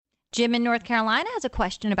Jim in North Carolina has a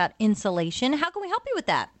question about insulation. How can we help you with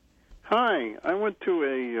that? Hi, I went to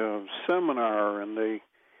a seminar, and they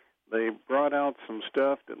brought out some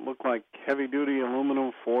stuff that looked like heavy-duty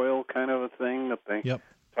aluminum foil kind of a thing that they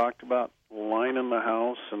talked about lining the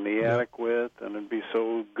house and the attic with, and it'd be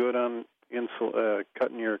so good on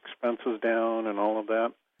cutting your expenses down and all of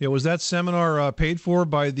that. Yeah, was that seminar paid for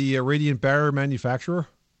by the radiant barrier manufacturer?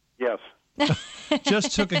 Yes.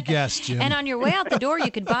 Just took a guess, Jim. And on your way out the door, you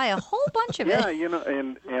could buy a whole bunch of it. Yeah,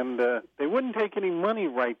 and they wouldn't take any money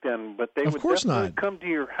right then, but they would definitely come to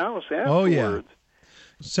your house afterwards. Oh, yeah.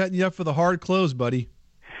 Setting you up for the hard close, buddy.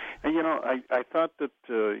 And, I thought that,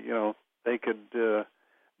 they could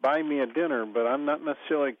buy me a dinner, but I'm not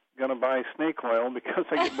necessarily going to buy snake oil because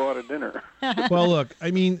I get bought a dinner. Well, look,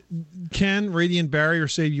 I mean, can radiant barrier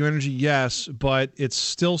save you energy? Yes, but it's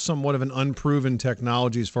still somewhat of an unproven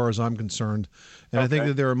technology as far as I'm concerned. And I think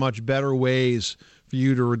that there are much better ways for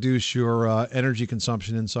you to reduce your energy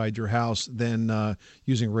consumption inside your house than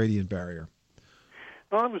using radiant barrier.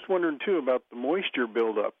 Well, I was wondering, too, about the moisture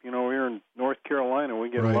buildup. Here in North Carolina, we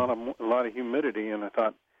get a lot of humidity, and I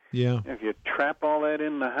thought, if you trap all that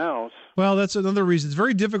in the house. Well, that's another reason. It's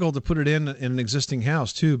very difficult to put it in an existing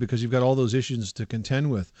house, too, because you've got all those issues to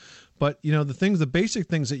contend with. But, the basic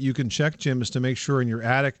things that you can check, Jim, is to make sure in your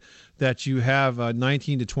attic that you have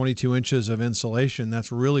 19 to 22 inches of insulation.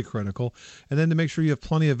 That's really critical. And then to make sure you have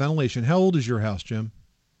plenty of ventilation. How old is your house, Jim?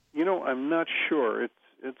 I'm not sure.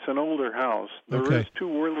 It's an older house. There is 2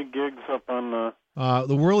 whirligigs up on the...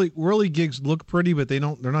 The whirligigs look pretty, but they're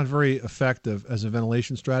not very effective as a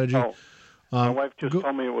ventilation strategy. Oh, my wife just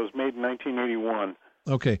told me it was made in 1981.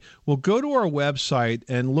 Okay. Well, go to our website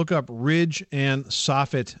and look up ridge and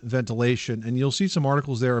soffit ventilation, and you'll see some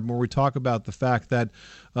articles there where we talk about the fact that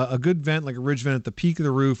a good vent, like a ridge vent at the peak of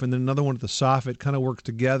the roof and then another one at the soffit, kind of work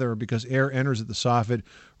together because air enters at the soffit,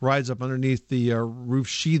 rides up underneath the roof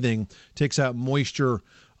sheathing, takes out moisture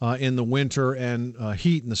in the winter and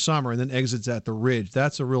heat in the summer, and then exits at the ridge.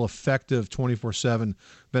 That's a real effective 24/7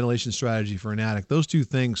 ventilation strategy for an attic. Those 2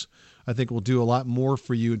 things, I think, will do a lot more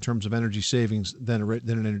for you in terms of energy savings than a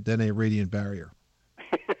radiant barrier.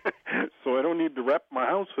 So I don't need to wrap my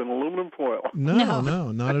house in aluminum foil. No,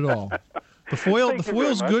 not at all. The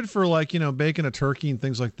foil's good for baking a turkey and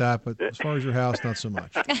things like that, but as far as your house, not so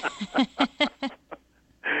much.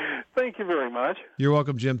 Thank you very much. You're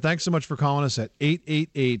welcome, Jim. Thanks so much for calling us at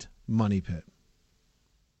 888-MONEY-PIT.